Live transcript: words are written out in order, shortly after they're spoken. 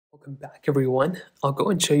Welcome back everyone. I'll go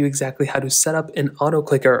and show you exactly how to set up an auto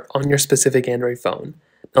clicker on your specific Android phone.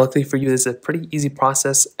 Now luckily for you, this is a pretty easy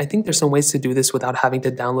process. I think there's some ways to do this without having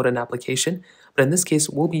to download an application, but in this case,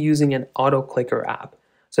 we'll be using an auto clicker app.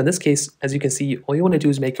 So in this case, as you can see, all you want to do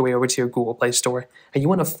is make your way over to your Google Play Store, and you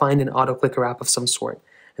want to find an auto clicker app of some sort.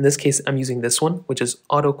 In this case, I'm using this one, which is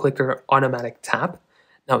Auto Clicker Automatic Tap.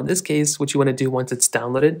 Now in this case, what you want to do once it's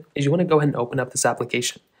downloaded is you want to go ahead and open up this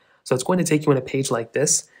application. So it's going to take you on a page like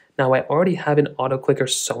this. Now I already have an auto clicker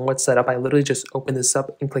somewhat set up. I literally just opened this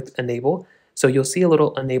up and clicked enable. So you'll see a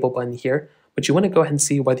little enable button here, but you want to go ahead and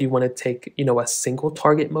see whether you want to take, a single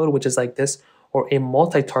target mode, which is like this, or a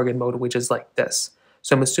multi-target mode, which is like this.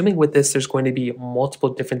 So I'm assuming with this, there's going to be multiple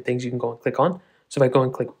different things you can go and click on. So if I go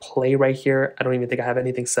and click play right here, I don't even think I have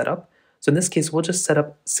anything set up. So in this case, we'll just set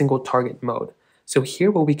up single target mode. So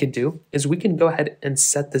here what we can do is we can go ahead and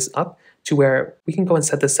set this up to where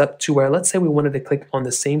let's say we wanted to click on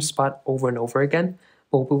the same spot over and over again.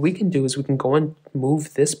 Well, what we can do is we can go and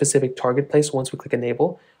move this specific target place. Once we click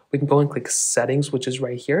enable, we can go and click settings, which is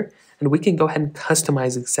right here, and we can go ahead and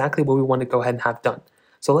customize exactly what we want to go ahead and have done.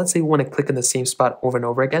 So let's say we want to click in the same spot over and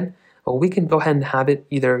over again. Well, we can go ahead and have it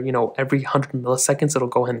either, every 100 milliseconds, it'll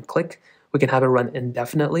go ahead and click. We can have it run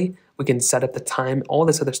indefinitely. We can set up the time, all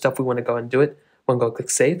this other stuff we want to go and do it. We'll go click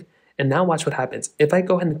save. And now watch what happens. If I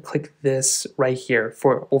go ahead and click this right here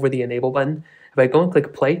for over the enable button, if I go and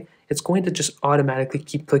click play, it's going to just automatically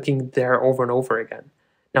keep clicking there over and over again.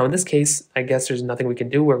 Now in this case, I guess there's nothing we can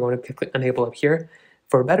do. We're going to click enable up here.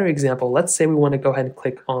 For a better example, let's say we want to go ahead and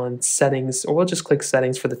click on settings, or we'll just click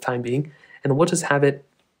settings for the time being, and we'll just have it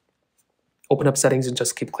open up settings and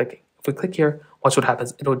just keep clicking. If we click here, watch what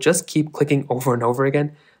happens. It'll just keep clicking over and over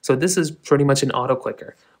again. So this is pretty much an auto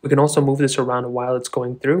clicker. We can also move this around while it's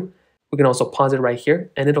going through. We can also pause it right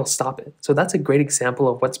here and it'll stop it. So that's a great example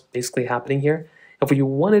of what's basically happening here. If you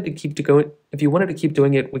wanted to keep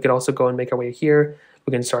doing it, we could also go and make our way here.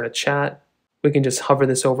 We can start a chat. We can just hover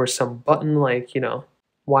this over some button like,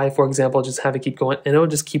 Y, for example, just have it keep going and it'll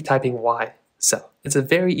just keep typing Y. So it's a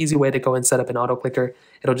very easy way to go and set up an auto clicker.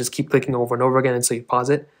 It'll just keep clicking over and over again until you pause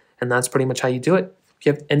it. And that's pretty much how you do it. If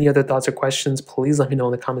you have any other thoughts or questions, please let me know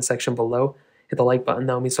in the comment section below. Hit the like button,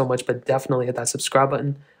 that would mean so much, but definitely hit that subscribe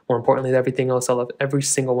button. More importantly than everything else, I love every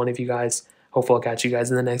single one of you guys. Hopefully I'll catch you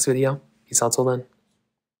guys in the next video. Peace out till then.